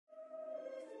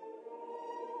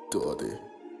Dordy.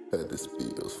 Heard this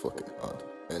beat, it was fucking hard.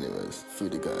 Anyways,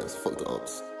 Foodie guys, fuck the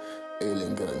ops.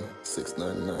 Alien Gang,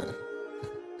 699.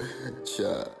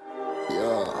 Chat.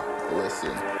 Yeah,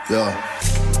 listen. Yeah.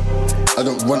 I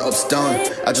don't run ups down,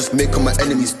 I just make all my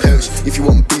enemies perish. If you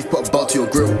want beef, put a bar to your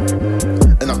grill.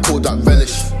 And I call that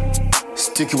relish.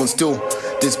 Sticky one still.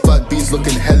 This bad beat's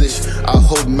looking hellish. I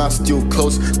hold my steel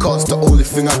close, cause it's the only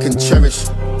thing I can cherish.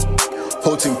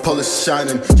 Holding polish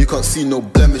shining, you can't see no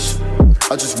blemish.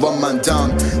 I just run man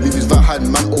down, leave his right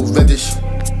hand man all reddish.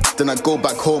 Then I go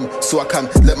back home so I can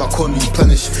let my corn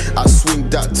replenish. I swing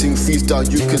that thing freestyle,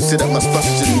 you can say that my splash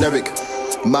is generic.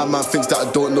 My man thinks that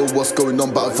I don't know what's going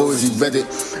on, but I've already read it.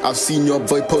 I've seen your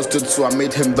boy posted, so I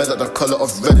made him red at the colour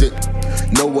of Reddit.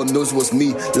 No one knows what's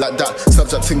me, like that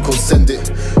Snapchat thing called send it.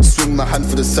 Swing my hand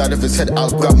for the side of his head,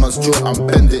 I'll grab man's jaw and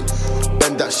bend it.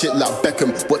 Bend that shit like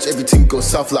Beckham, watch everything go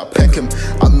south like Peckham.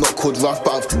 I'm not called Ralph,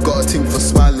 but I've got a thing for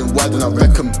smiling, why don't I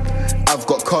wreck 'em? I've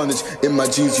got carnage in my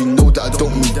jeans, you know that I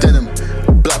don't mean denim.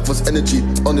 Black was energy,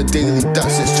 on the daily,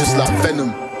 that shit's just like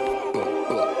venom.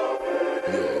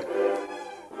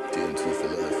 For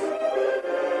life.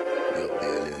 Yo, the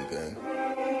Alien Gang.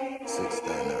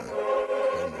 699.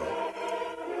 Come on.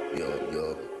 Yo.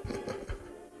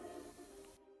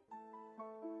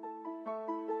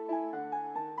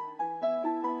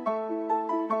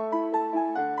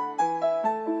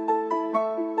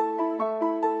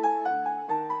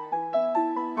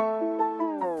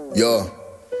 Yo.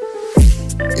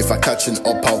 If I catch an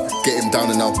up, I'll get him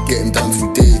down and I'll get him down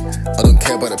today. I don't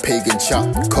care about the pagan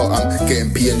chat, cause I'm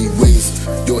getting P anyways.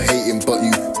 You're hating, but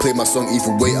you play my song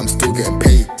either way, I'm still getting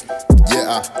paid.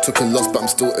 Yeah, I took a loss, but I'm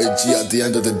still a G at the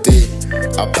end of the day.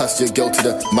 I passed your girl to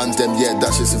the man them, yeah,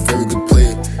 that shit's a very good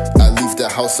play. I leave the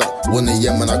house at 1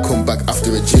 AM and I come back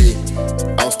after a J.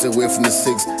 I'll stay away from the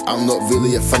 6, I'm not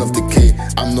really a fan of the K.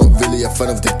 I'm not really a fan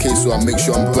of the K, so I make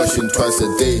sure I'm brushing twice a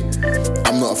day.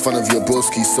 I'm not a fan of your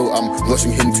broski, so I'm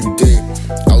rushing him today.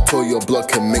 I'll tow your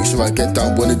block and make sure I get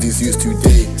down one of these views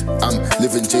today. I'm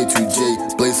living J to J,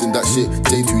 blazing that shit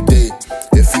day to day.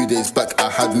 A few days back I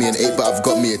had me an 8, but I've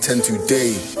got me a 10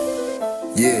 today.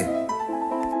 Yeah.